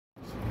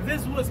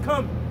this is what's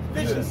coming.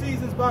 Fishing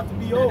season's about to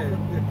be over.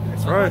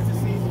 That's right.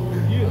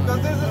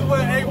 Because this is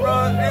what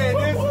Aaron. Hey,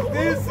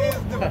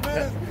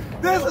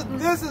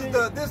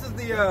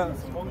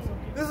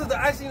 this is the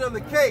icing on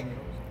the cake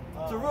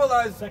to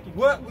realize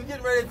what we're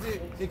getting ready to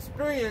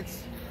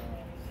experience.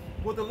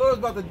 What the Lord's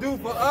about to do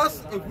for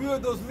us, if we are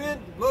those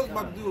men, the Lord's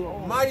about to do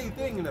a mighty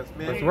thing in us,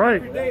 man. That's right.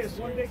 Every day is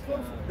one day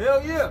closer.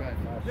 Hell yeah.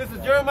 This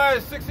is Jeremiah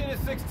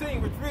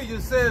 16:16, which reads,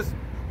 it says,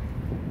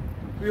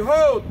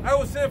 behold, I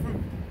will send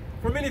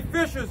for many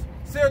fishers,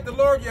 saith the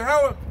Lord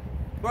Yahweh,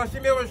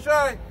 Bashim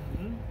Yahushai,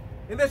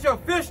 and they shall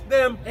fish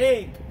them.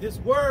 Hey, this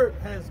word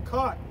has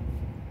caught,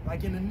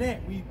 like in the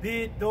net. We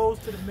bid those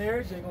to the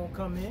marriage, they're going to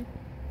come in.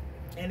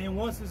 And then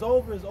once it's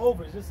over, it's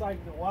over. It's just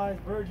like the wise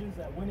virgins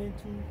that went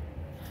into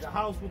the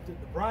house with the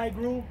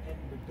bridegroom and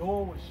the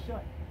door was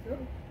shut.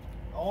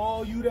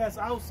 All you that's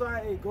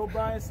outside, hey, go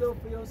buy and sell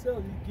for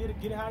yourself. You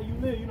get it how you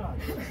live. You know how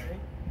to do it, hey?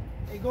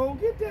 Hey, go and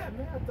get that,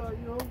 man.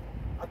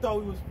 I thought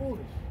we was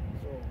foolish.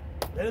 So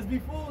let us be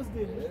fools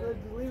then.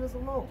 Just leave us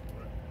alone.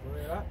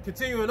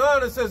 Continuing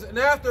on, it says, and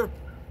after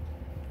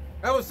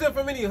I will send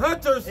for many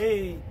hunters.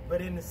 Hey,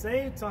 but in the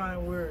same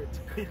time,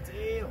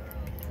 damn,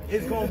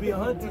 it's gonna be a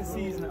hunting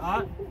season.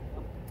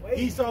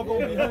 Esau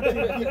gonna be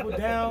hunting people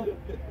down.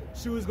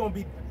 Shoot, it's gonna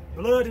be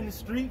blood in the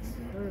streets.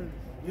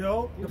 You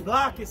know, the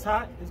block is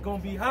hot. It's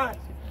gonna be hot.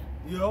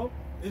 You know,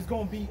 it's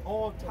gonna be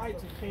all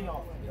types of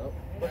chaos.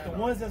 But the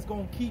ones that's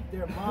gonna keep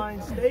their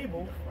mind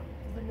stable,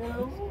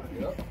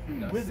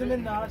 wisdom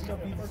and knowledge shall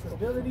be the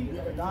stability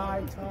of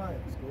thy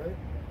times. Correct?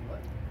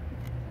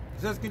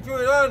 It says,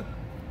 continuing on,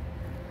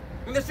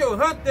 and they shall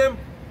hunt them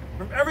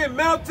from every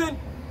mountain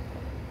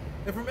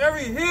and from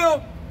every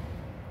hill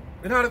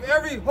and out of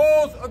every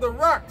holes of the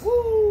rocks.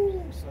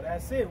 Woo! So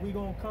that's it. We're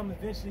going to come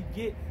eventually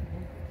get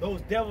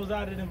those devils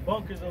out of them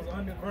bunkers, those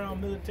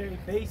underground military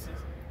bases.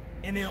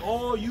 And then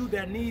all you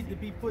that needs to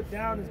be put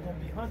down is going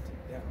to be hunted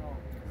down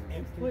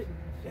and put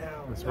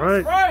down. That's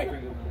right. Right.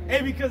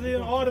 And because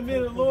of all the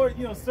men of the Lord,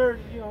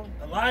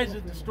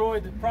 Elijah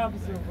destroyed the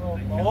prophets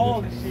of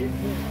all the shit.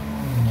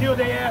 Killed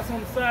their ass on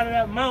the side of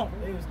that mountain.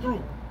 They was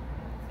through.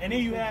 And then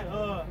you had,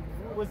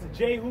 what's it,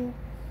 Jehu?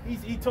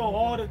 He told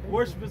all the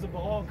worshipers of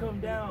Baal come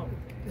down.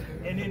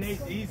 And then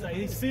he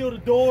sealed the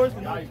doors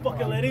and don't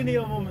fucking let any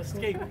of them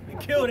escape. They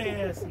killed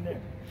their ass in there.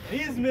 And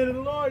these men of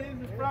the Lord,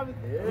 these are prophets,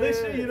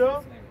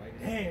 militia,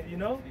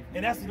 Damn,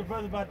 And that's what the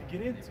brother's about to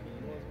get into.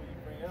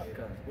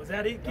 Was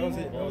that it, King?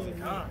 That was it.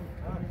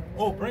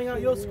 Oh, bring out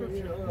your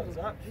scripture.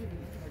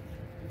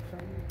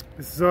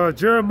 This is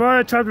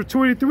Jeremiah chapter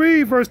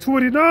 23, verse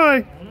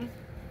 29.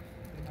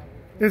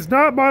 Is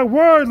not my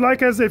word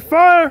like as a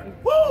fire?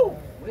 Woo!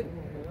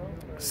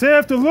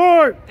 Saith the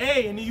Lord.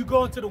 Hey, and then you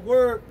go into the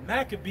word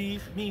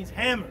Maccabees, means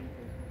hammer.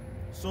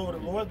 So the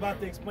Lord's about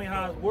to explain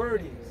how his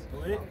word is. Go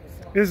ahead.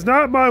 Is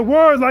not my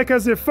word like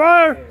as a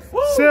fire?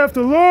 Woo! Saith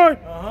the Lord.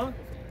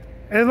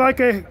 And like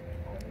a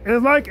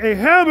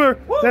hammer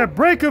that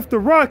breaketh the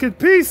rock in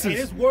pieces. Hey,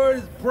 this word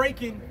is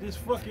breaking this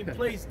fucking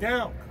place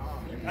down.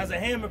 As a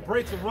hammer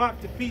breaks a rock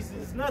to pieces,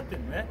 it's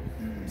nothing, man.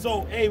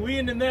 So, hey, we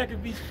in the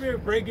Maccabee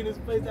spirit breaking this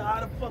place down.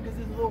 How the fuck is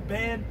this little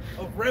band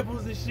of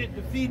rebels and shit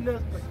defeating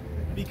us?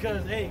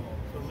 Because, hey,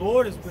 the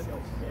Lord is with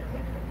us,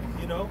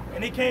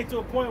 And they came to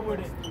a point where,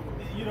 the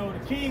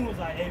king was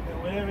like, hey,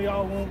 man, whatever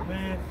y'all want,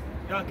 man,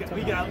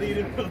 we got to leave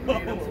them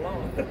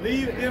alone.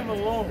 Leave them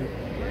alone,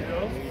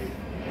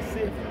 That's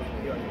it.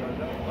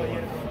 Oh,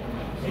 yeah.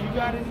 Hey, you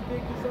got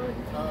anything to say?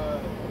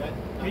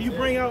 Can you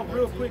bring out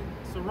real quick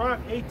Sirach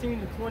 18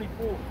 to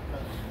 24?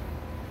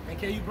 And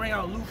can you bring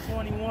out Luke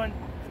 21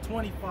 to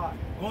 25?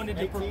 Going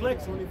into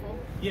perplexity.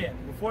 Yeah,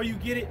 before you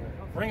get it,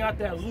 bring out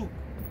that Luke.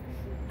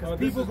 Because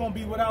people are going to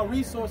be without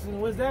resources,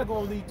 and what's that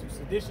going to lead to?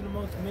 Sedition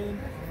amongst men,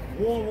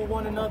 war with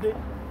one another,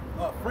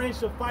 friends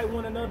shall fight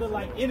one another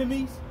like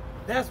enemies.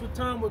 That's what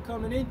time we're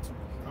coming into.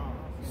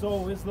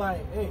 So it's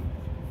like, hey,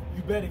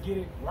 you better get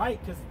it right,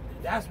 because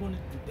that's when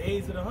the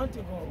days of the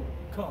hunting going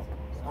to come.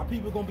 Our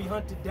people going to be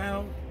hunted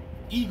down.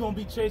 Going to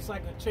be chased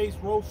like a chase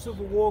road.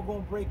 Civil war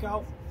going to break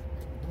out.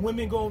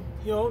 Women going,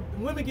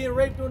 women getting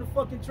raped on the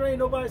fucking train.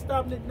 Nobody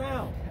stopping it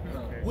now.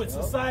 With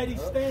society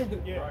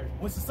standard.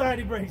 When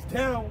society breaks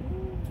down,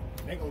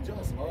 they going to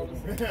jump all this.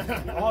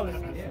 All this.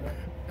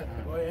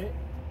 Go ahead.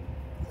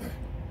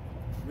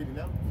 Read it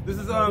now. This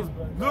is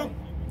Luke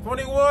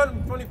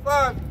 21,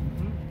 25.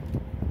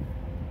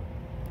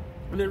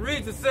 When it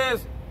reads, it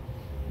says,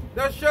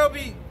 there shall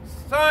be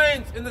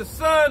signs in the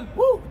sun.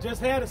 Woo!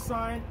 Just had a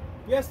sign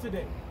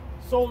yesterday.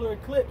 Solar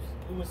eclipse.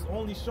 It was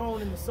only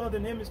shown in the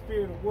southern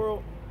hemisphere of the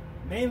world,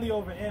 mainly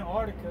over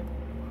Antarctica,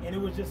 and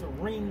it was just a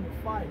ring of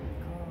fire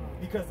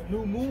because the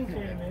new moon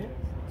came in.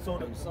 So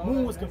the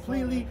moon was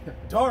completely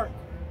dark,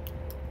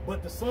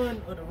 but the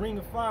sun of the ring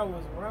of fire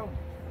was around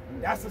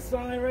it. That's a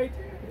sign right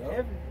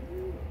there.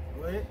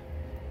 Go ahead.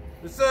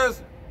 It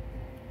says,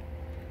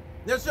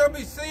 there shall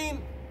be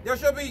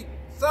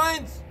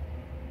signs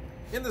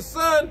in the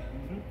sun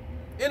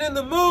and in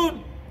the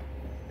moon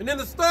and in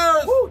the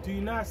stars. Woo, do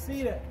you not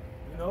see that?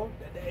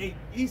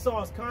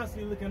 Esau is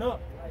constantly looking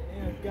up. Like,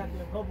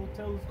 goddamn Hubble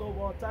telescope,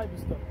 all type of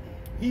stuff.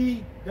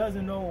 He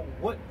doesn't know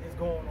what is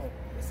going on.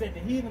 They said the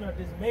heathen are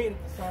dismayed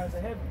at the signs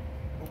of heaven.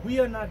 But we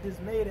are not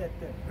dismayed at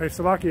them. Hey,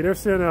 Salaki, they're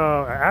saying an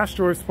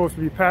asteroid is supposed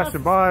to be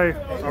passing by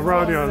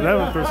around the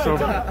 11th or so.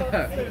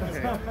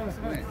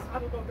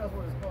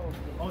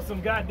 On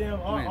some goddamn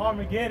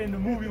Armageddon, the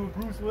movie with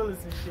Bruce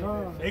Willis and shit.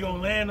 They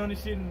gonna land on the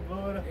shit and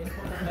blow it up.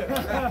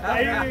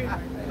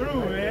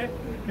 Through, man.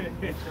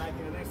 They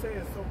say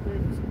it's so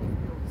big, it's supposed to be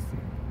able to see.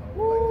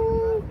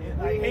 Woo!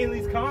 Like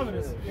Haley's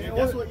Comet. Yeah,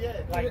 that's what,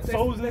 yeah. Like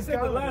Souls They and said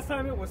the last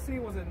time it was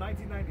seen was in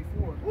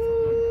 1994.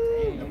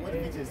 And what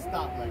if he just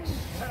stopped like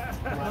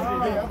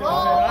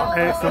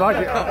Hey,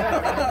 Salaki.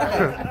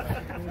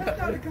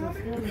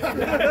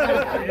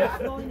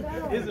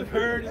 It's a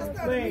bird in the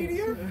plane.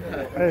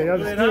 Hey,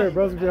 I'm scared,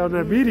 brothers be on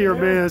that meteor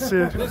man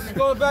shit. This is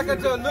going back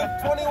into Luke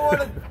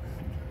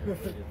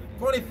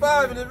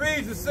 21:25, and it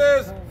reads, it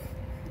says,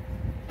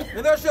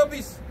 and there shall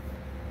be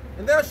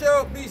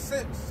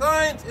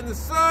signs in the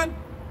sun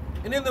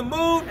and in the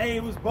moon. Hey,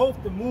 it was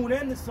both the moon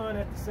and the sun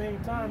at the same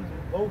time.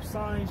 Both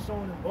signs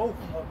shown in both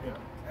of them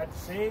at the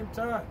same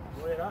time.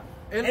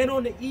 And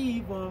on the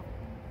eve of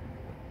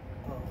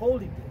a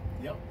holy day.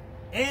 Yep.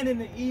 And in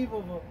the eve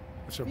of a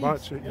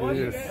Shabbat shit, yeah.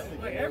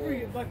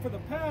 Like for the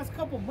past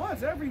couple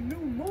months, every new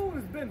moon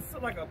has been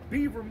like a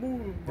beaver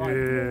moon,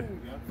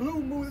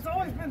 blue moon. It's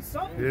always been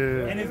something.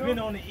 Yeah. And it's been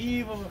on the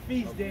eve of a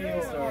feast day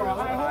or so.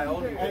 I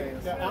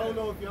don't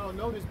know if y'all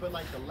noticed, but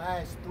like the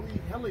last 3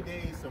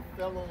 holidays have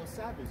fell on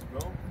Sabbaths,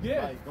 bro.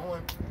 Yeah. Like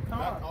going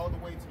back all the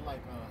way to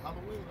like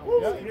Halloween.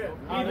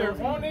 Either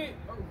on it,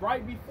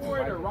 right before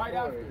it, or right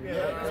after.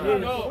 Yeah.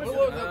 No,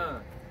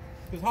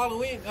 because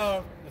Halloween,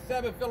 the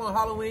Sabbath fell on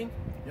Halloween.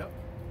 Yep.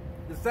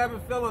 The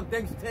Sabbath fell on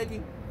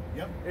Thanksgiving.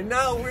 Yep. And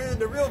now we're in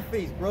the real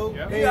feast, bro.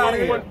 Yep. Get out of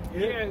here.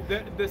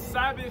 Yeah, the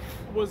Sabbath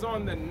was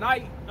on the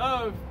night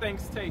of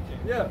Thanksgiving.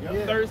 Yeah.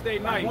 Thursday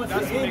night.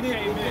 That's when it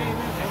came in.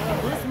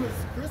 And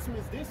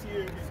Christmas this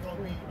year is going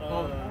to be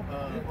on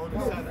the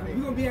Saturday.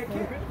 We're gonna be at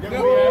camp.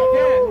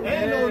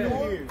 And on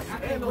New Year's.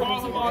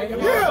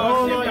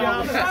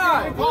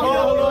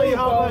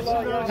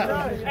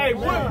 Hey,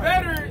 what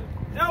better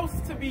else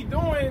to be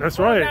doing That's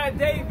on right. that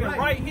day than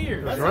right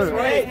here? That's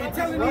right. They're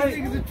telling these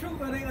niggas the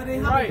truth, are they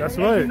Right. That's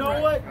And right. you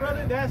know what,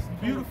 brother? That's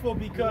beautiful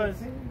because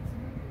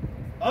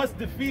us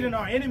defeating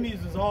our enemies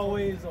is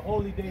always a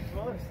holy day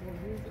for us.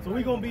 So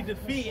we're going to be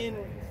defeating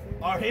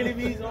our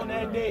enemies on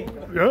that day.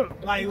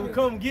 Yep. Like, we'll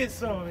come get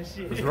some and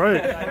shit. That's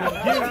right.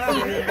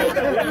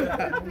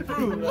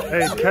 Hey,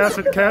 Hey,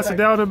 casting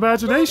down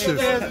imagination.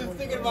 I was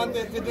thinking about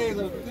that today.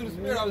 So through the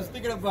Spirit, I was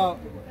thinking about,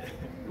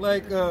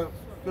 like,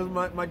 because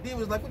my demon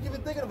was like, what you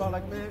been thinking about?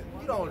 Like, man,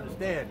 you don't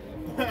understand.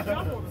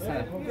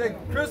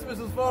 Like, Christmas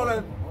is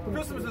falling on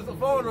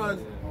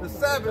the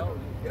Sabbath.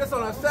 And it's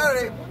on a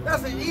Saturday.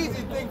 That's an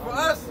easy thing for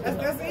us.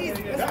 That's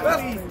easy.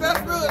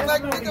 That's really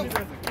like,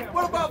 nigga,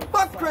 what about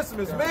fuck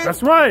Christmas, man?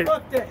 That's right.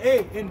 fuck that.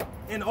 Hey,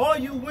 and all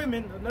you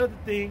women, another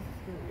thing,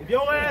 if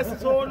your ass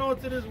is holding on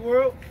to this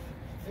world,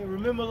 hey,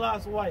 remember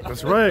Lot's wife.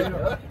 That's right.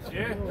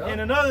 Yeah.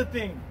 And another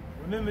thing,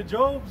 remember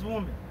Job's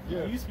woman.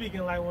 Yeah. You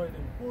speaking like one of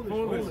them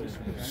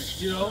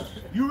foolish. You know,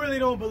 you really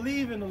don't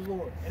believe in the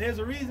Lord. And there's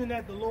a reason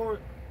that the Lord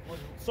was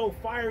so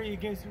fiery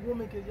against you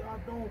women, because y'all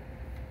don't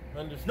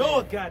know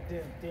a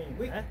goddamn thing,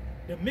 man.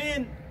 The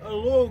men of the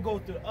Lord go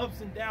through the ups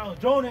and downs.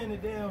 Jonah in the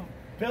damn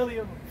belly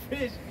of a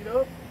fish, you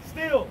know,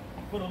 still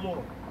for the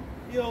Lord.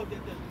 You know, the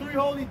 3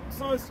 holy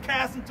sons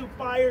cast into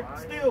fire,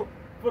 still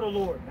for the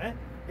Lord, man.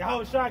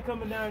 Yahweh Shai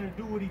coming down and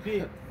do what he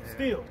did,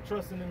 still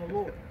trusting in the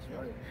Lord.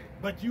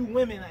 But you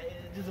women, like,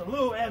 just a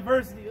little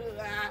adversity,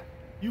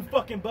 you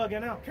fucking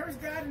bugging out. Curse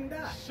God and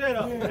die. Shut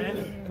up,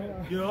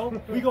 man. You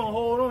know, we gonna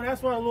hold on.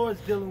 That's why the Lord's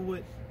dealing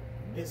with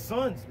his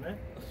sons, man.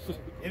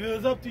 If it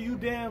was up to you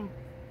damn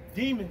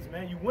demons,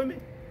 man, you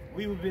women,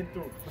 we would have been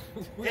through.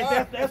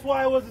 That's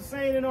why it was a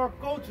saying in our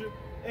culture,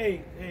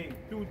 hey,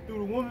 through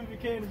the woman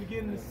became the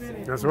beginning of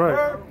sin. That's through right.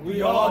 her,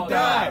 we all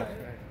died.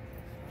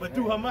 But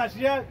through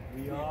Hamashiach,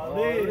 we all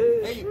live.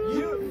 Hey,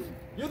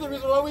 you're the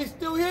reason why we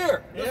still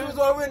here. This is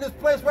why we're in this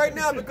place right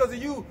now, because of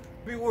you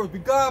being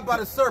beguiled by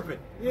the serpent.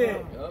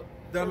 Yeah.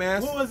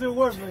 Dumbass. What was it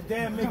worth for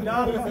damn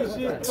McDonald's and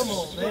shit? Come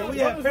on, man. We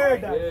had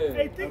paradise.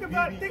 Hey, think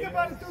about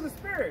it through the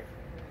Spirit.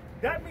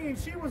 That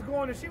means she was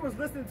going and she was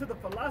listening to the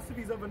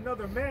philosophies of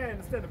another man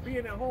instead of being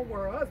at home with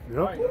her husband.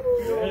 Yep. You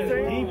know what I'm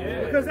saying?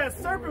 Yeah. Because that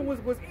serpant was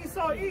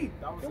Esau Eve.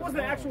 It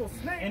wasn't an actual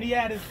snake. And he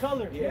had his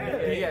color. He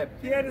had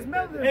his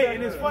melanin. Hey,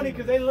 and it's funny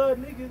because they love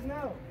niggas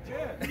now.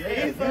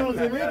 Yeah, Esau's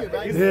a nigga,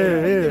 right?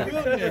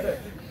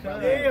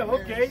 Yeah,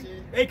 okay.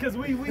 Hey, because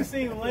we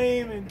seem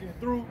lame and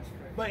through,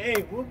 but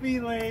hey, we'll be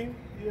lame.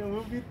 Yeah,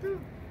 we'll be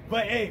through.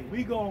 But hey,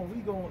 we gonna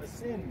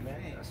ascend,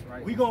 man. That's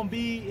right. We gonna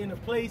be in a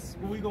place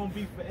where we gonna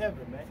be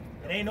forever, man.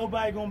 And ain't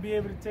nobody gonna be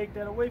able to take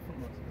that away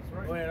from us.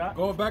 That's right.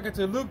 Going back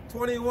into Luke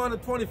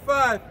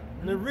 21:25,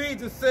 and it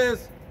reads, it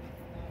says,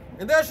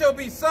 and there shall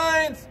be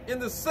signs in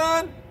the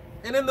sun,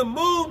 and in the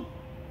moon,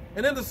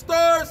 and in the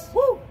stars,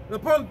 and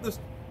upon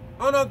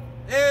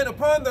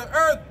the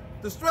earth,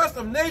 the stress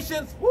of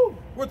nations,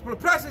 with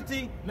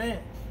perplexity, Man,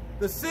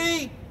 the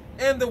sea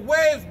and the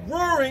waves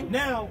roaring.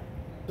 now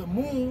the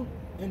moon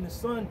and the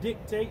sun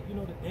dictate, you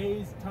know, the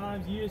days,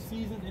 times, years,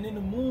 seasons, and then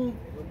the moon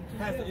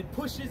it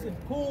pushes and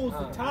pulls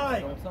the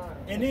tide,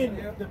 and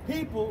then the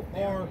people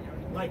are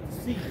like the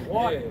sea,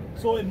 water.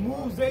 So it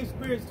moves their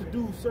spirits to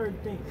do certain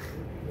things.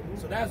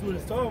 So that's what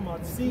it's talking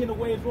about. The sea and the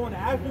waves roaring, the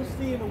actual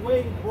sea and the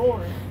waves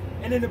roaring,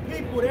 and then the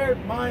people, their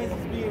minds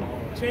is being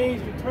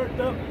changed and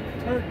turned up,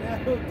 turned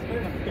down,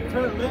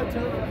 turned left,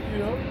 turned right, you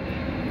know.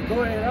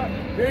 Go ahead, up.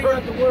 There you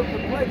got the word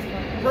perplexity.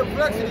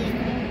 Perplexity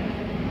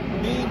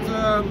means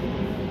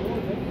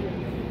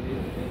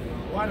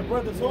Why the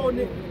brothers holding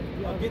it?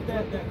 Get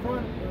that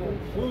chronic.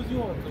 What was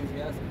you on?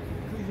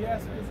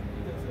 Ecclesiastes.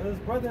 Was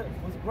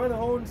brother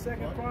holding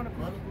Second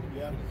Chronicle?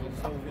 Yeah.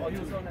 Oh, you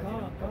was on that.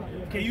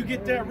 Okay, you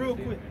get that real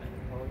quick.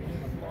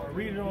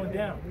 Read it on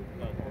down.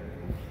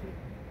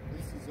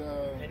 This is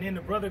And then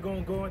the brother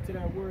gonna go into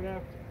that word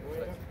after.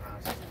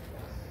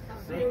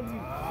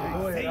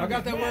 I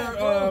got that word.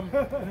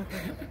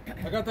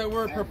 I got that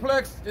word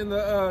perplexed in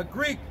the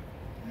Greek.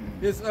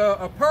 It's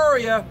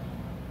aporia,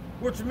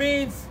 which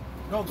means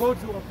No, go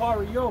to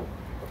Apario.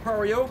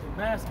 aporio.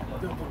 Master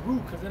the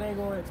root, because it ain't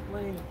gonna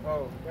explain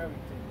everything.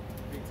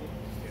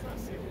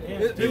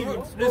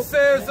 It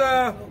says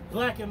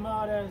black and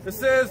mild as it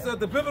says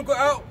the biblical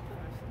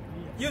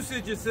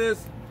usage. It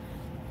says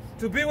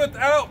to be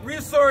without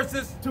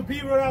resources. to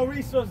be without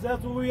resources.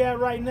 That's where we at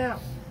right now,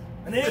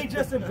 and it ain't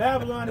just in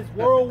Babylon; it's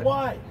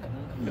worldwide.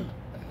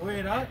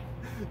 Wait up.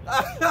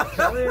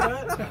 Wait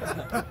up.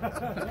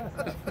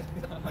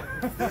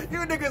 You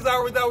niggas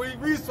are without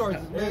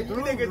resources, man. You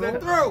niggas are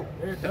through.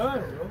 They're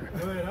done,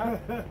 bro. Wait up.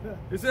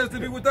 It says to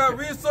be without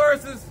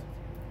resources,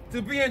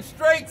 to be in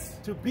straits.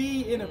 To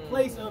be in a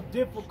place of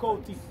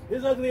difficulty.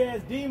 This ugly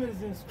ass demon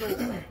is in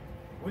straits.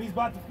 When he's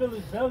about to fill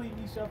his belly,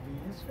 he shall be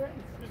in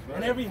straits.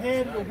 And every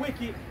hand of the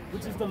wicked,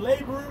 which is the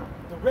laborer,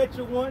 the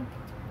wretched one,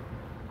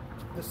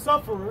 the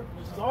sufferer,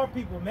 which is our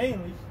people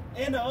mainly,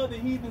 and the other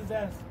heathens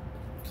that's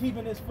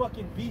keeping this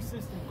fucking beast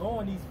system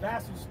going, these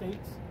vassal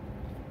states,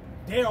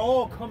 they're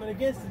all coming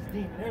against this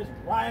demon. There's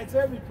riots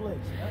every place.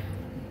 Right?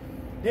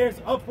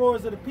 There's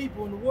uproars of the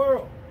people in the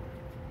world.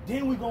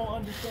 Then we're going to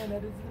understand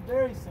that it's at the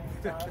very same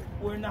time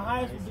we're in the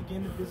highest we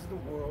begin to visit the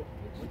world,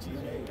 which is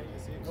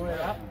go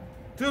ahead.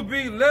 To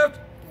be left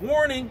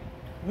wanting.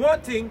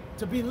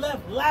 To be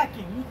left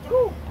lacking. You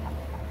through.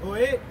 Go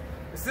ahead.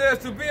 It says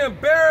to be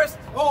embarrassed.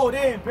 Oh,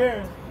 they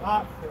embarrassed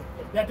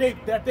that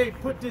they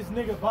put this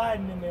nigga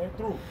Biden in there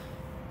through.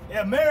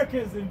 Yeah, America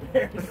is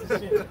embarrassed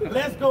and shit.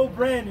 Let's go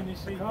Brandon and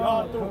shit.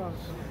 Y'all through.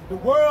 The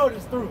world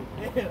is through.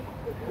 Yeah.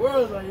 The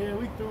world's like, yeah,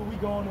 we through. We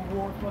going to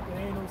war. Fucking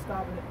ain't no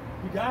stopping it.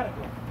 We gotta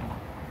go.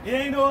 It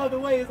ain't no other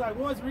way. It's like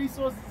once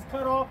resources is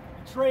cut off,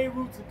 the trade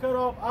routes are cut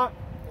off,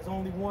 there's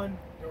only one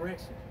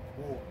direction.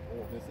 War.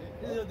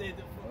 That's it.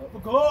 For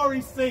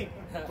glory's sake.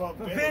 For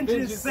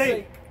vengeance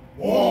sake.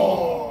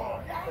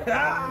 War. Go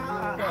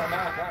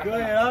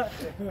ahead,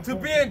 To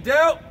be in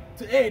doubt.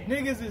 Hey,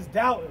 niggas is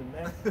doubting,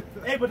 man.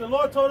 Hey, but the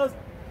Lord told us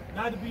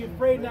not to be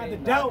afraid, not to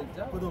doubt,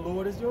 for the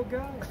Lord is your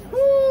God.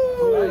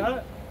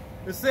 Woo.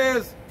 It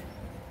says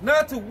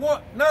not to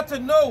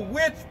know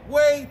which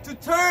way to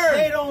turn.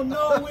 They don't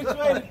know which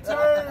way to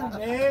turn,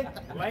 man.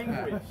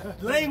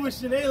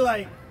 Language, and they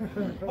like,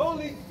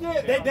 holy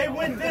shit. They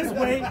went this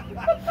way.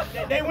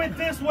 They went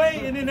this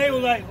way, and then they were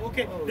like,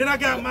 okay. Then I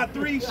got my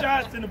 3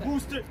 shots and the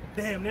booster.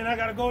 Damn, then I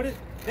gotta go this.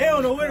 They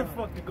don't know where the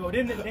fuck to go.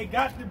 Then they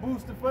got the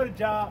booster for the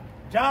job.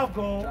 Job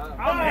gone.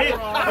 I'm hit.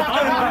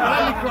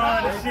 I'm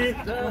crying and shit.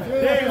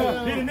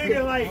 Damn. Then the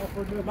nigga like,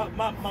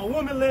 my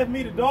woman left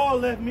me, the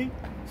dog left me.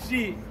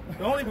 Shit.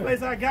 The only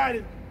place I got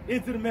is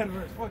into the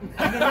metaverse. Fuck it.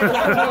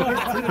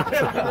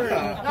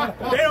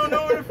 They don't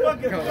know where the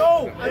fuck to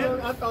go.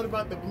 I thought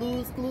about the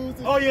Blues Clues.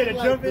 Oh yeah, to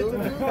jump into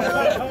the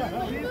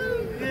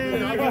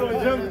yeah, I'm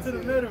gonna jump into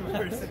the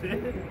metaverse.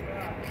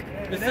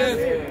 It says,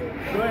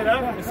 Go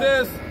ahead, it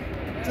says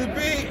to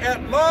be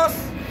at loss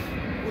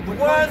with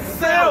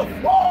oneself.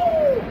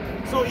 Woo!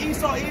 So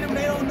Esau, Edom,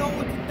 they don't know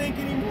what to think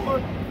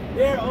anymore.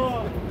 Their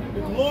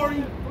the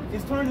glory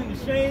is turning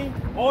to shame.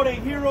 All their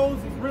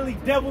heroes is really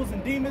devils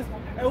and demons.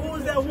 And who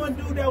was that one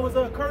dude that was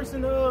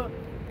cursing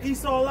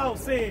Esau out,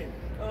 saying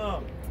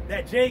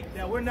that Jake,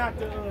 that we're not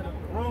the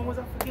wrong ones?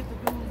 I forget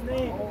the dude's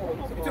name.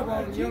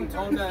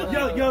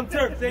 Young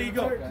Turks, there you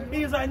go.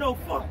 He was like, no,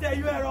 fuck that.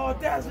 You had the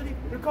audacity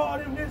to call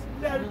him this,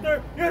 that, and the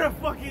third. You're the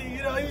fucking,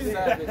 you know, you're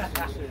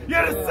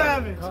the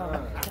savage.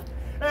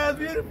 That's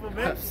beautiful,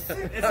 man.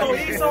 And so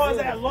Esau is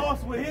at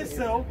loss with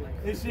himself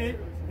and shit.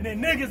 And then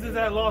niggas is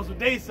at loss with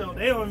they self.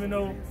 They don't even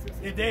know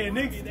if they a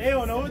nigga. They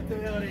don't know what the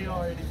hell they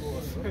are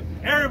anymore.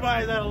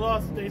 Everybody's at a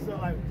loss with they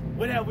self. Like,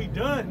 what have we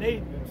done?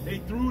 They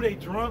through, they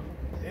drunk.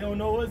 They don't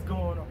know what's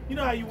going on. You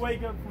know how you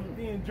wake up from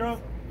being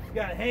drunk? You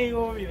got a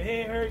hangover, your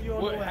head hurt, you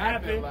don't know what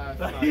happened.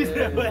 Like, he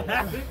said, what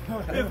happened?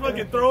 They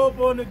fucking throw up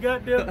on the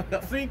goddamn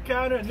sink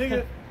counter. A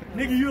nigga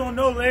Nigga, you don't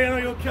know, laying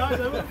on your couch.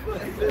 Like,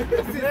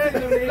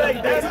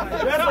 like, that's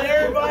what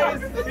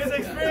everybody is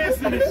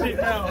experiencing this shit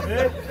now,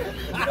 man.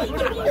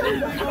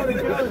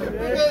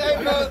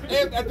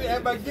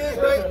 At my gig,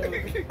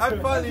 right? I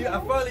finally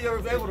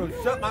was able to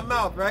shut my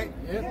mouth, right?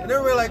 And they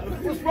were like,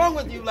 "What's wrong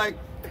with you?" Like,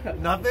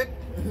 nothing.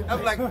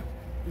 I'm like,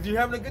 "Is you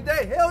having a good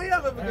day?" Hell yeah,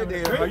 I'm having a good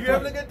day. Are you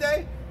having a good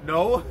day?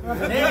 No.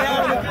 They ain't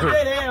having a good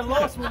day. They ain't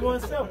lost with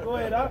oneself. Go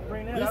ahead, I'll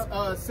bring that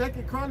up.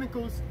 2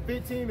 Chronicles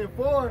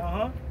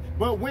 15:4.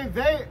 But when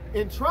they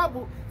in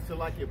trouble,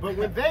 but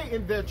when they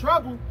in their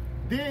trouble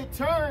did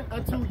turn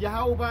unto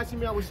Yahweh Bashim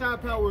Yahushua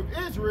power of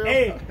Israel.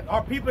 Hey,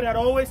 our people that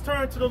always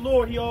turn to the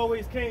Lord, he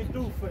always came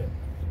through for them.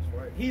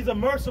 Right. He's a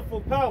merciful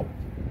power.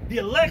 The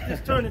elect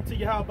is turning to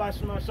Yahweh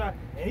Bashim Yahushua,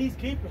 and he's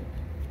keeping them.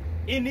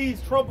 In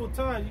these troubled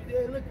times,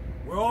 look,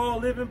 we're all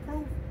living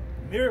proof.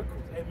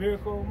 Miracles. Hey,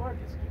 miracle of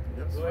Marcus.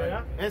 Go ahead,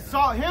 huh? And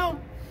sought him,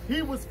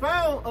 he was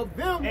found of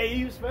them. Hey,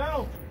 he was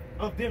found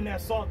of them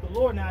that sought the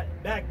Lord. Now,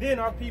 back then,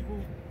 our people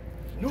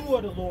knew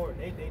of the Lord.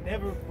 They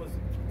never was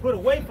put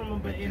away from him.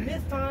 But in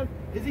this time,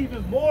 it's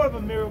even more of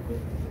a miracle,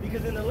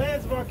 because in the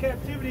lands of our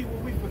captivity,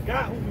 when we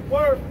forgot who we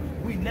were,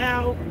 we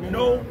now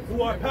know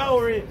who our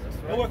power is.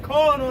 And we're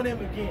calling on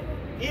him again,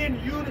 in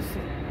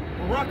unison.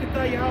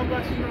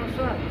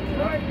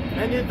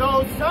 And in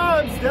those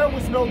times, there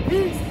was no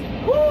peace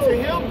to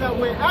him that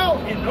went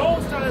out. In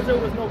those times, there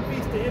was no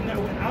peace to him that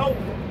went out,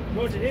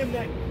 nor to him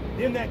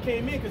that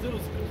came in, because it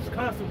was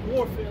constant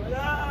warfare.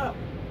 Like,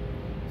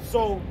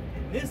 So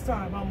in this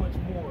time, how much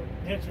more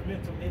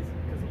detrimental is it?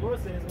 Because the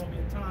Lord said it's going to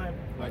be a time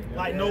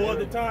like no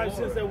other time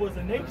since there was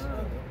a nation.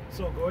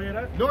 So go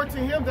ahead. Nor to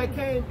him that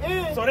came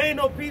in. So there ain't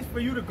no peace for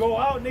you to go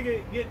out,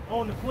 nigga, get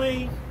on the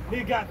plane.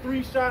 Nigga got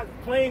 3 shots,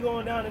 plane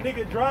going down. The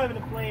nigga driving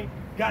the plane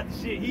got the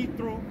shit he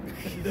threw.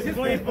 The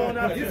plane falling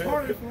out. It's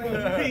hard to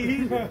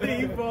plane.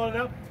 He falling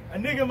out. A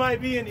nigga might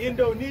be in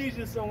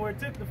Indonesia somewhere,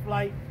 took the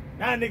flight.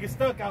 Now nigga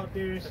stuck out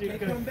there and shit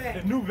because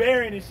the new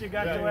variant and shit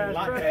got your ass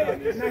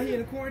trapped. Now he in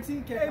the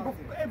quarantine.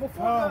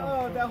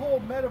 Before that whole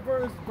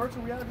metaverse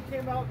virtual reality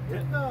came out,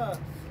 didn't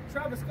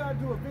Travis Scott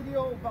do a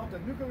video about the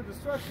nuclear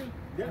destruction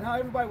and how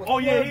everybody was? Oh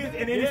yeah,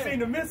 and then he seen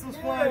the missiles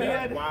flying.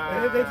 And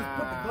they just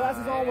put the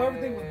glasses on where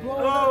everything was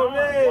blowing. Oh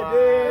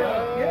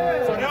man,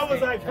 yeah. So that was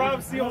like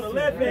prophecy on the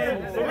left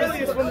hand. So really,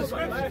 it's from the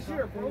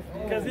scripture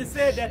because it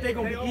said that they're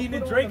gonna be eating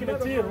and drinking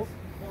until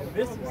the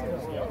missiles.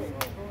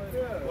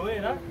 Go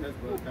ahead, huh?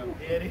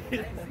 Yeah, it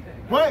is.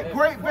 But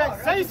great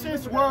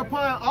vexations were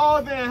upon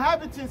all the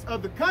inhabitants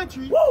of the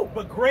country. Woo!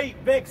 But great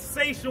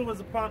vexation was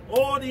upon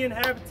all the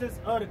inhabitants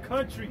of the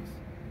countries.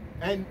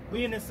 And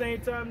we in the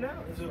same time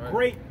now. It's a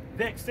great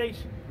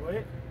vexation. Go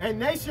ahead. And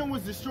nation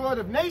was destroyed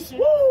of nation.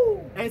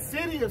 Woo! And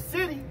city of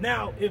city.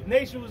 Now, if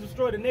nation was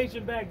destroyed of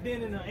nation back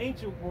then in the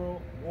ancient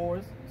world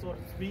wars, so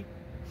to speak,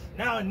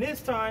 now in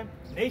this time,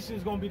 nation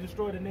is going to be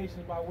destroyed of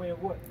nations by way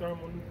of what?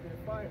 Thermonuclear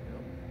fire.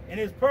 And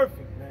it's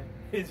perfect, man.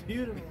 It's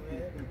beautiful,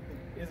 man.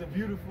 It's a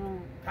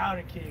beautiful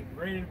powder keg,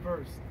 ready to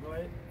burst. Go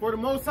ahead. For the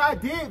Most High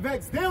did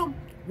vex them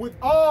with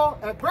all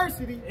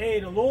adversity. Hey,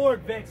 the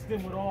Lord vexed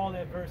them with all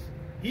adversity.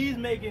 He's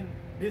making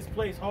this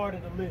place harder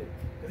to live.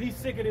 Because he's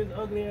sick of this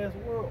ugly ass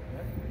world,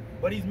 man.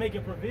 But he's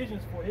making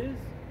provisions for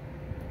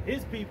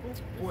his people,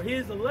 for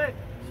his elect.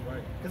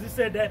 Right. Because he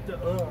said that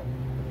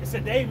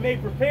they may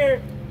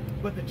prepare,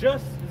 but the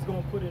just is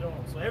gonna put it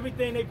on. So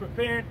everything they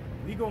preparing,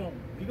 we gonna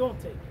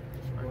take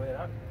it. Go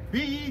ahead. Be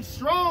ye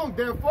strong,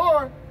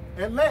 therefore,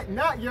 and let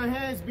not your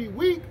hands be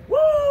weak.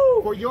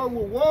 Woo! For your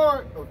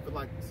reward,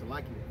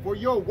 for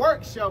your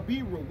work shall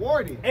be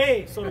rewarded.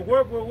 Hey, so the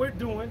work what we're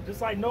doing, just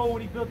like Noah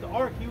when he built the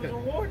ark, he was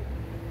rewarded.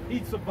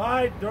 He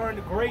survived during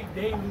the great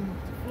deluge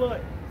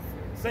flood.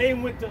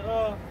 Same with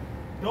the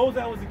those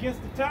that was against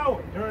the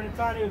tower during the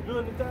time they was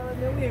building the tower.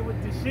 Man, we ain't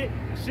with this shit.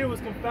 The shit was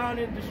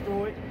confounded and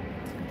destroyed.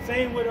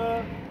 Same with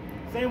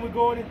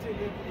going into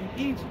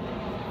Egypt.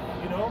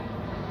 You know,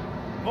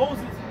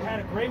 Moses had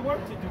a great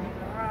work to do.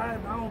 I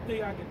don't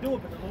think I can do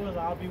it, but the Lord's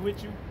like, I'll be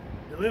with you.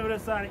 Delivered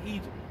us out of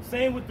Egypt.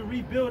 Same with the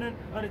rebuilding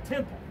of the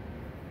temple.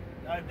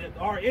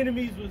 Our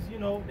enemies was,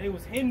 they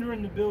was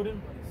hindering the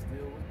building, but it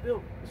still was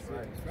built.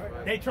 That's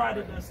right. They tried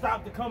to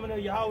stop the coming of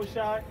Yahweh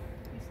Shai.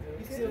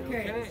 He still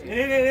came. And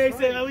then they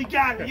said, oh, we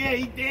got him. Yeah,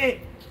 he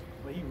dead.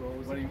 But he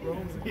rose.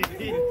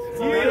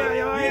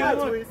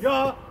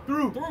 Y'all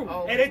through.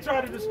 And they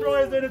tried to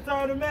destroy us at the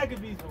time of the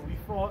Maccabees, but we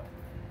fought.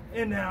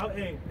 And now,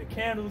 hey, the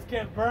candles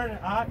kept burning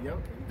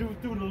through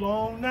the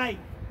long night.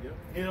 Yep.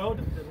 You know,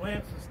 the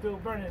lamps are still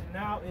burning.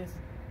 Now it's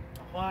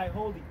a high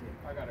holy day.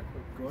 I got a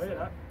quick Go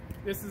ahead.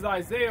 This is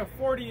Isaiah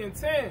 40 and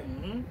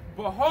 10.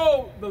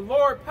 Behold, the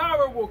Lord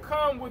power will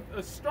come with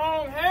a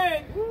strong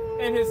hand,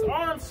 and his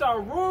arm shall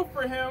rule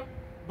for him.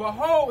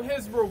 Behold,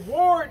 his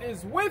reward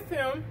is with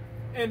him,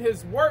 and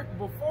his work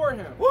before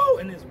him. Woo!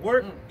 And his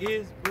work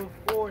is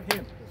before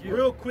him.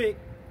 Real quick,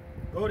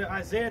 go to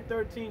Isaiah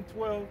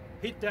 13:12.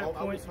 Hit that point.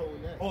 I was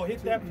holding that. Oh,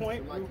 hit that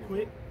point real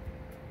quick.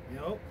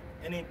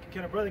 And then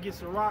can a brother get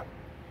Sirach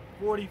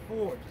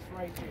 44, just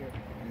right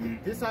there.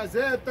 This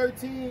Isaiah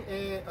 13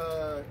 and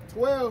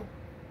 12.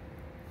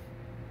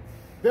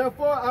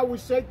 Therefore I will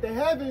shake the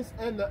heavens,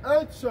 and the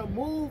earth shall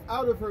move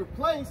out of her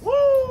place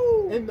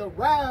in the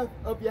wrath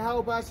of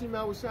Yahweh Bashim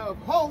Yahushua of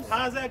hosts.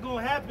 How's that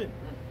going to happen?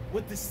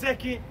 With the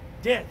second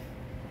death,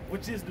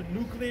 which is the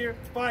nuclear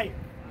fire.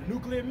 The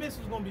nuclear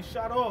missile is going to be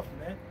shot off,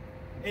 man.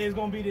 And it's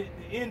going to be the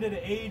end of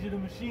the age of the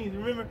machines.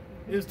 Remember,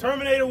 it was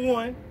Terminator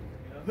 1,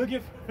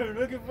 looking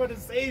for the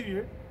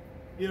savior,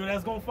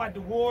 that's going to fight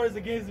the wars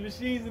against the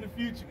machines in the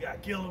future.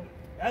 Got to kill them.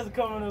 That's the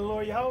coming of the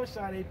Lord Yahweh.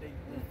 They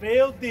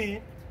failed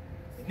then.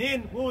 And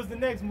then, what was the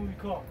next movie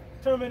called?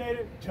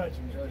 Terminator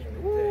Judgment.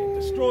 They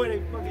destroyed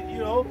it, fucking,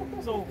 so, the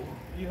missile.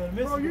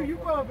 Bro, you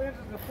brought up an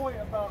interesting point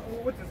about,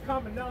 which is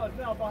common knowledge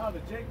now, about how the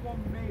Jake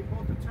woman made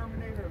both the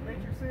Terminator and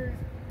Matrix series.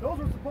 Those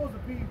were supposed to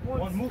be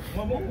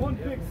one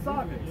big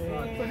saga.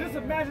 Yeah. So just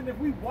imagine if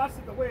we watched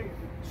it the way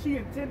she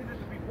intended it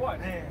to be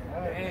watched. Man,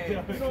 you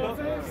know what I'm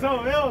saying?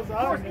 Something else. Of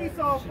course,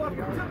 Esau fucking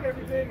took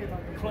everything and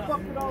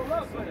fucked it all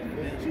up, but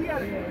she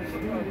had a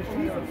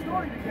decent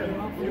story together.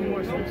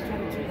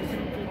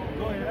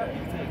 Go ahead.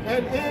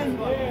 And in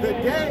the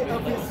day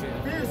of his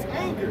fierce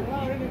anger,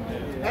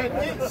 and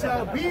it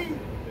shall be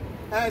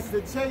as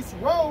the chase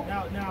roll.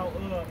 Now,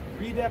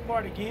 read that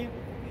part again.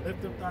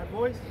 Lift up thy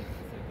voice.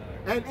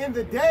 And in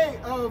the day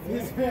of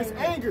his fierce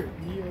anger,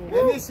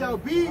 and it shall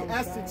be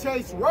as the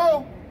chase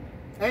roll,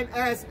 and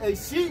as a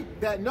sheep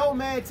that no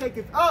man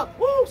taketh up.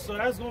 Woo! So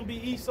that's going to be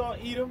Esau,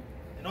 Edom,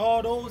 and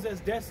all those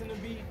that's destined to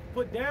be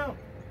put down.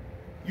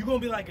 You're going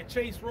to be like a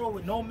chase roll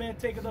with no man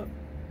taking up.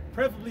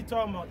 Preferably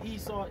talking about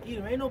Esau,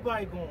 Edom. Ain't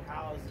nobody going to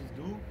house this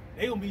dude.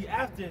 They going to be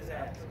after his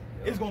ass.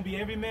 It's going to be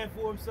every man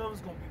for himself.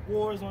 It's going to be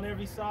wars on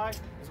every side.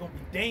 It's going to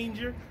be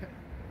danger.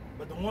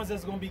 But the ones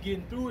that's going to be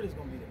getting through it is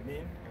going to be the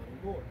men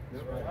of the Lord.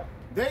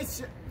 That's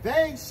right.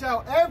 They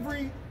shall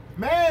every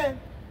man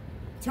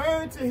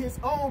turn to his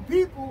own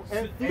people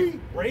and flee.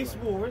 Race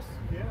wars.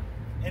 Yeah.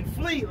 And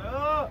flee.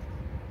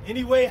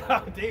 Anyway,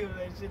 out there,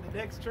 that shit, the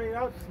next train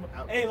out.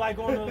 Hey, like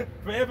on the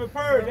Forever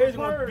Purge, they're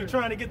going to be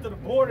trying to get to the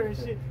border and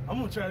shit. I'm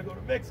going to try to go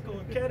to Mexico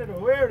and Canada or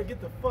wherever to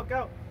get the fuck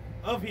out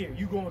of here.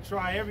 You're going to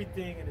try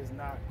everything and it's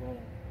not going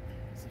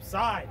to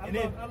subside.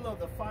 I love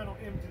the final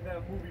image of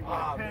that movie where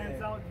it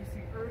pans out, you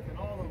see Earth and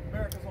all of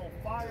America's on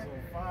fire.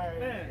 It's on fire.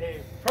 Man.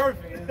 Hey,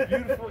 perfect. It's a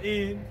beautiful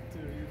end to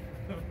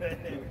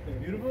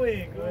beautiful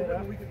end. Go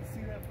ahead. We can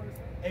see that person.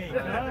 Hey,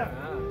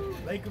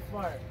 lake of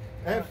fire.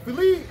 And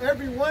flee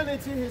every one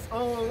into his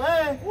own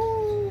land.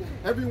 Woo.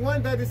 Every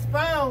one that is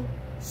found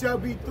shall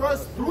be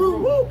thrust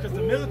through. Because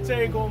the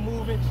military gonna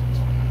move in.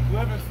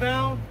 Whoever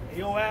found,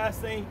 your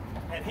ass ain't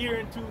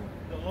adhering to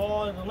the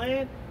law of the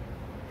land,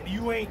 and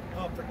you ain't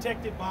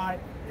protected by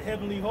the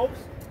heavenly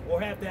host, or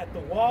have that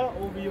the wall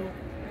over your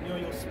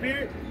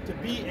spirit to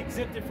be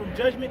exempted from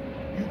judgment,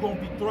 you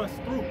gonna be thrust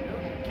through.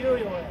 Kill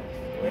your ass.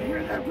 You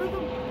hear that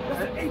rhythm?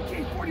 That's an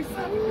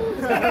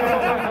AK-47.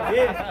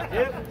 Yeah.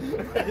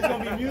 It's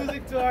gonna be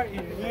music to our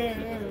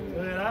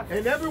ears.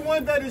 And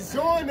everyone that is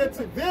joined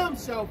unto them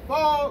shall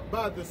fall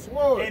by the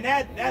sword. And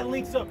that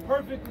links up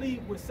perfectly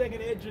with 2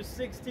 Esdras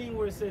 16,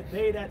 where it says,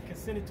 "They that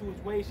consented to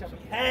his way shall be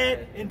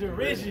had in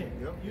derision."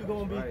 You're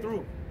gonna be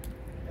through.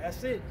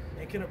 That's it.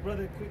 And can a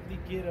brother quickly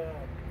get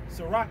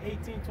Sirach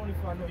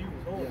 18:25? I know you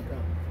was old.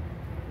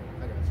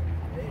 I got you.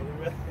 Hey, the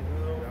brother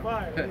on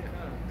fire.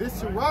 This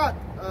Sirach,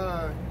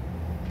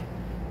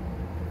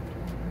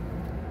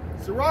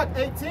 Sirach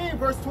 18,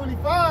 verse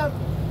 25,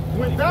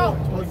 without,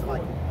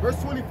 verse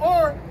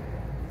 24,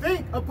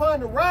 think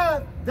upon the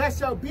wrath that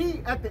shall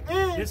be at the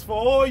end. It's for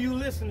all you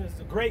listeners,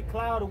 the great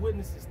cloud of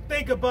witnesses.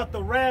 Think about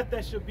the wrath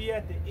that shall be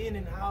at the end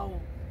and how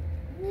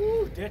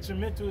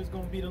detrimental it's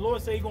going to be. The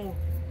Lord say He's going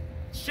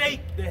to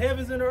shake the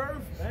heavens and the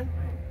earth, man.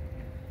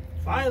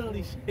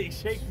 Violently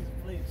shake this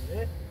place,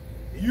 man.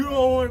 You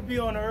don't want to be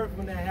on the earth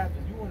when that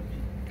happens. You want to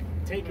be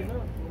taken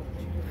up.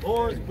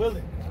 Lord's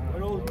willing for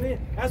those men.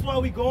 That's why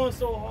we going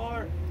so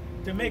hard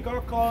to make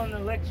our call and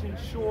election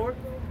sure.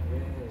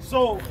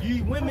 So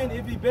you women,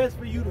 it'd be best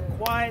for you to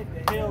quiet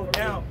the hell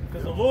down,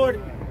 because the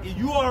Lord,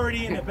 you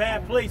already in a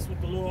bad place with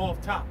the Lord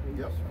off top.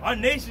 Our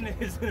nation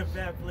is in a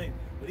bad place.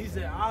 But He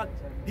said,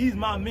 these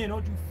my men,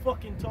 don't you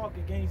fucking talk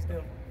against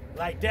them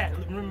like that.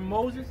 Remember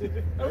Moses? Who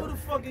the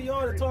fuck are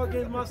y'all to talk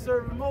against my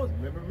servant Moses?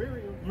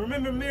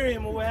 Remember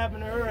Miriam and what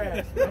happened to her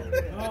ass.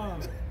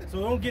 So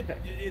don't get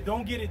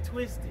it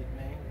twisted,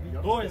 man.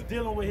 The Lord is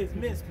dealing with His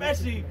men,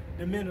 especially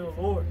the men of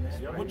the Lord,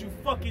 man. Don't you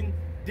fucking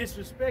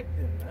disrespect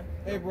them, man.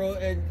 Hey, bro,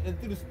 and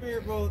through the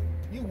Spirit, bro,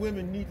 you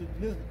women need to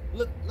listen.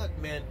 Look,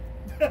 man.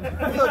 Look,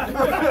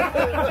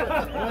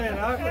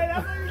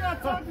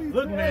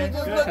 man.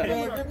 Just look,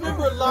 man.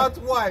 Remember Lot's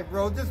wife,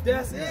 bro.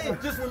 That's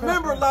it. Just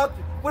remember Lot.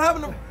 What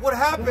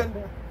happened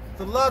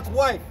to Lot's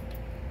wife?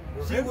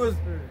 She was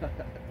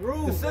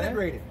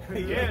disintegrated.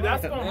 Yeah,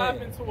 that's gonna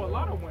happen to a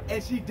lot of women.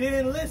 And she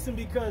didn't listen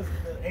because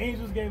the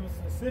angels gave a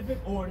specific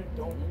order.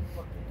 Don't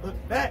fucking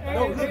look back.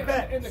 Don't look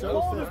back. And the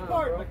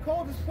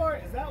coldest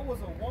part is that was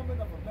a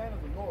woman of a man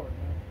of the Lord,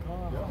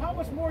 man. How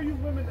much more you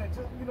women that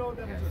just that are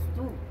just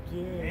through?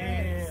 Yeah,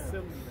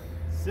 man.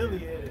 Silly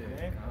headed,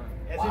 man.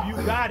 As if you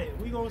got it.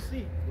 We gonna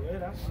see. Go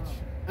ahead.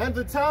 and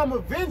the time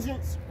of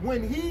vengeance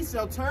when he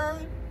shall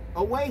turn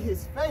away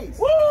his face.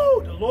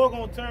 Woo! The Lord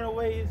gonna turn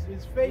away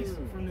his face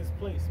from this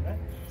place, man.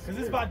 Because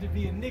it's about to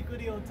be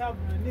iniquity on top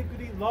of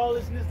iniquity,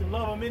 lawlessness, the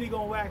love of many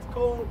gonna wax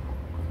cold.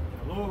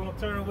 The Lord gonna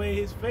turn away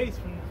his face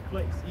from this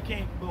place. He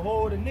can't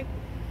behold iniquity.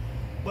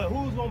 But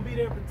who's gonna be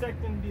there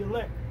protecting the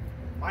elect?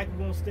 Michael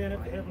gonna stand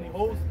up, the heavenly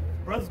host.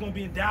 Brothers gonna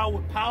be endowed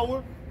with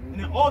power. And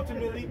then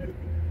ultimately,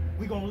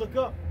 we gonna look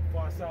up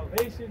for our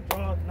salvation,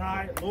 draw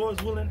nigh,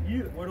 Lord's willing,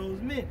 we're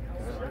those men.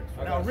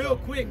 Now real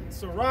quick,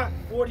 Sirach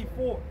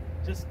 44.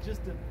 Just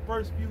the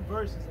first few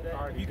verses of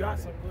that. If you got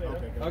some, go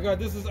ahead. I got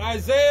this is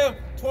Isaiah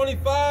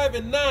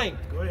 25:9.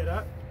 Go ahead,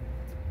 huh?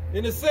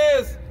 And it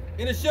says,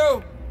 and it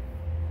shall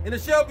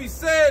be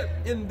said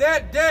in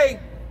that day,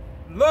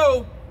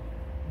 lo,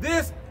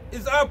 this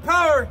is our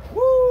power.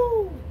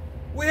 Woo!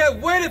 We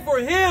have waited for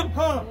him.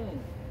 Huh?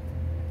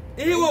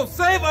 And he will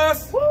save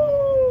us.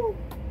 Woo!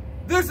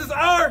 This is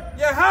our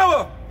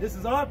Yahweh. This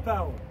is our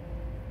power.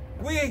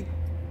 We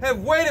have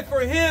waited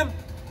for him.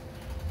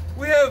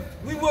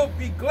 We will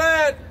be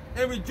glad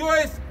and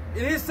rejoice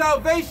in his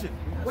salvation.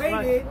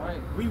 Waited.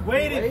 We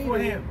waited for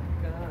him.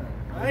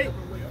 Right?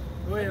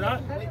 Go ahead,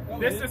 huh?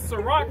 This is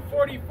Sirach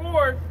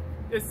 44.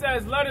 It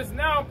says, let us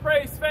now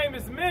praise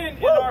famous men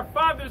and our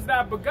fathers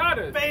that begot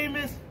us.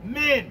 Famous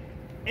men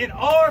and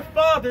our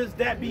fathers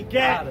that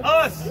begat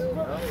us.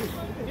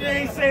 You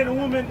ain't saying the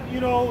woman,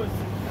 you know, is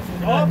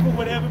off or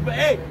whatever, but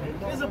hey,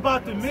 it's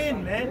about the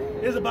men, man.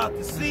 It's about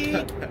the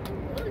seed.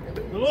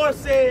 The Lord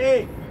said,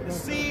 hey, the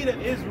seed of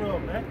Israel,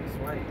 man.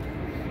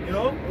 You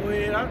know, go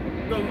ahead, huh?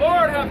 The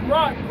Lord hath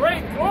brought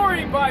great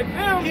glory by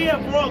them. He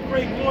hath brought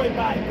great glory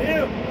by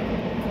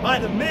them, by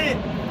the men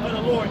of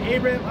the Lord.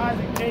 Abraham,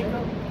 Isaac,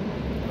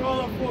 Jacob,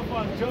 all our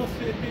forefathers,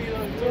 Joseph,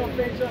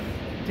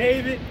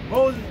 David,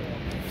 Moses,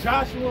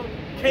 Joshua,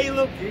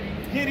 Caleb,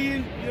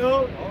 Gideon, you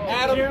know,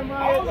 Adam,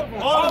 Jeremiah, all of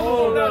them.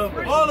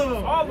 all of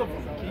them. All of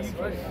them.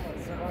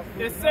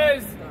 It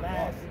says,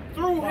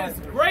 through his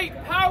great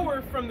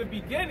power from the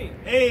beginning.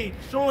 Hey,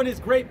 showing his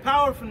great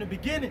power from the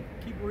beginning.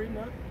 Keep reading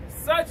up.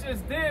 Such as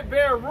did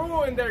bear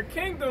rule in their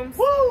kingdoms,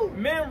 Woo!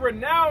 men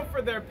renowned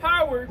for their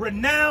power,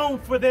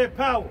 Renowned for their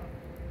power.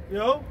 You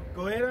know,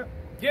 go ahead up.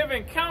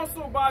 giving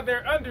counsel by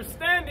their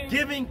understanding.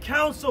 Giving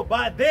counsel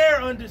by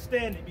their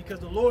understanding, because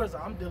the Lord is,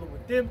 I'm dealing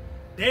with them.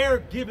 They're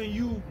giving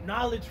you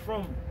knowledge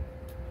from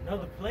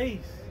another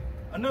place,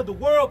 another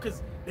world,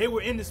 because they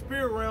were in the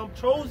spirit realm,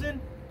 chosen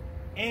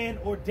and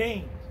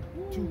ordained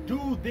to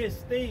do this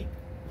thing.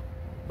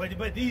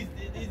 But these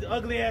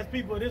ugly ass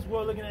people of this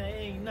world looking at it,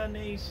 ain't nothing,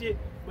 ain't shit.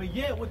 But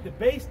yet with the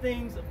base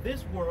things of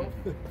this world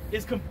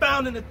is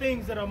confounding the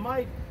things that are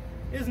mighty.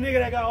 This nigga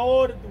that got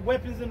all the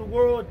weapons in the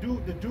world,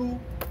 do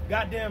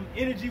goddamn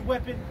energy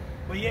weapon,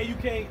 but yeah, you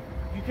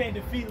can't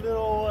defeat little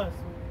old us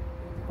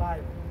with the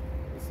Bible.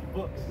 With some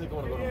books. They're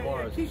going to go to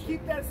Mars.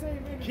 Keep that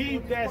same energy.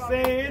 Keep that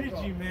same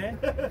energy, man.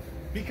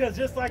 Because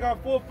just like our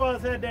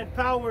forefathers had that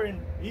power,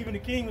 and even the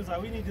king was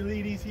like, we need to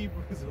leave these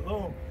Hebrews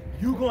alone.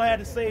 You gonna have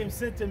the same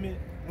sentiment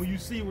when you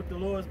see what the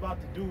Lord's about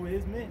to do with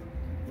his men.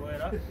 Go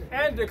ahead, huh?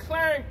 And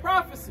declaring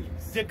prophecies.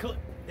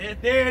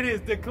 There it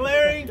is,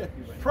 declaring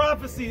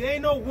prophecy.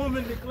 Ain't no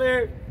woman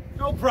declared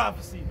no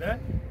prophecy, man.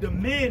 The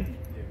men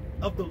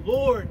of the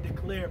Lord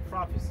declared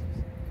prophecies.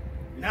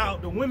 Now,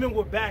 the women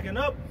were backing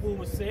up what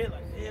was said,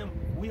 like, damn,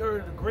 we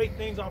heard of the great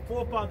things our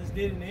forefathers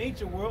did in the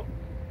ancient world.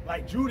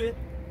 Like Judith,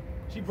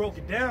 she broke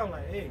it down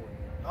like, hey,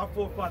 our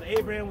forefather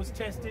Abraham was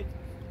tested.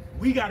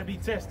 We got to be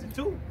tested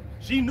too.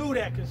 She knew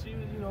that because she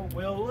was, you know,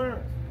 well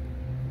learned.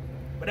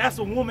 But that's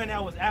a woman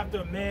that was after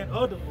a man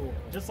of the Lord,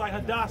 just like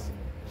Hadassah.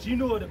 She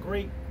knew of the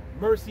great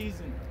mercies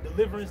and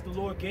deliverance the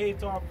Lord gave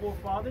to our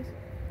forefathers,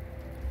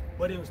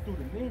 but it was through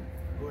the men.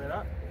 Go ahead,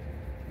 out.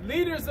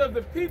 Leaders of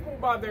the people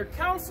by their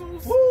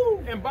counsels.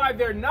 Woo! And by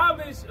their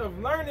knowledge of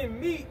learning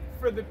meat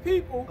for the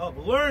people. Of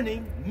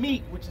learning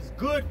meat, which is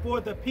good for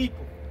the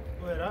people.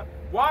 Go ahead, out.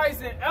 Wise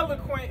and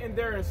eloquent in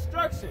their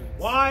instructions.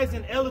 Wise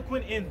and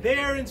eloquent in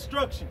their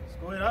instructions.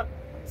 Go ahead, out.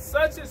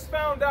 Such as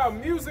found out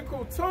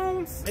musical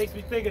tunes. Makes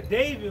me think of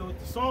David with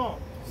the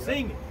song,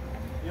 singing.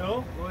 You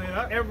know, go ahead,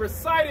 out. And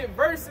recited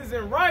verses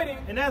in writing.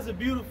 And that's a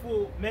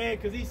beautiful man,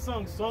 because he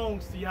sung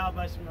songs to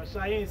Yahweh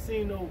Shemashai. He ain't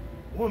seen no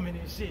woman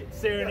and shit,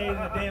 serenading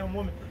a damn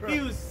woman. He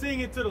was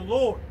singing to the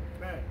Lord.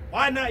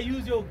 Why not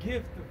use your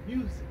gift of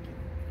music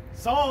and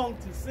song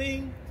to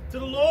sing to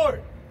the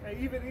Lord? And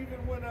even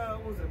when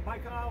was it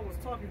Michael was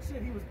talking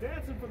shit, he was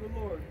dancing for the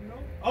Lord, you know?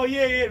 Oh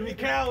yeah,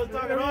 Mikhail was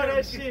talking all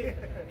that shit.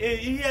 And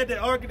he had the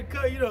Ark of the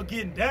Covenant, you know,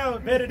 getting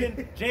down better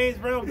than James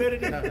Brown, better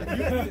than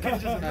you can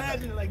just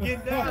imagine, like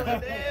getting down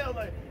like damn,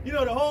 like you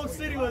know, the whole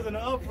city was in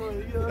an uproar.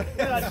 You know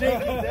how Jake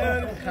get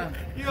down.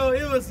 You know,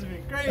 it was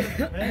crazy,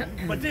 man.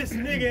 But this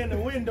nigga in the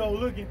window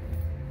looking,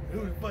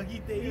 who the fuck he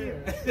think he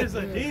is? This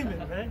a demon,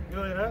 man.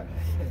 Go ahead, huh?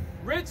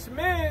 Rich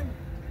men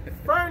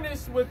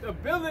furnished with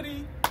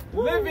ability,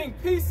 living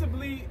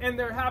peaceably in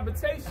their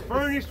habitations.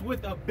 Furnished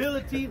with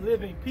ability,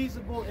 living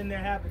peaceable in their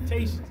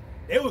habitations.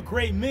 They were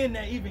great men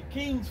that even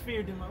kings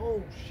feared them. Like,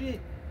 oh shit,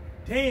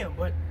 damn.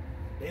 But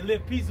They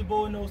lived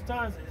peaceable in those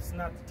times. It's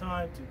not the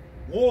time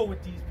to war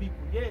with these people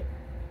yet.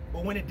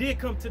 But when it did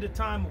come to the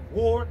time of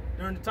war,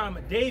 during the time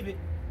of David,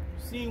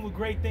 you've seen what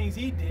great things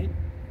he did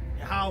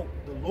and how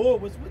the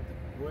Lord was with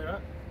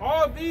him.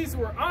 All these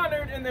were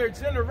honored in their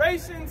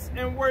generations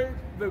and were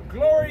the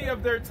glory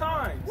of their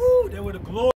times. Woo, they were the glory.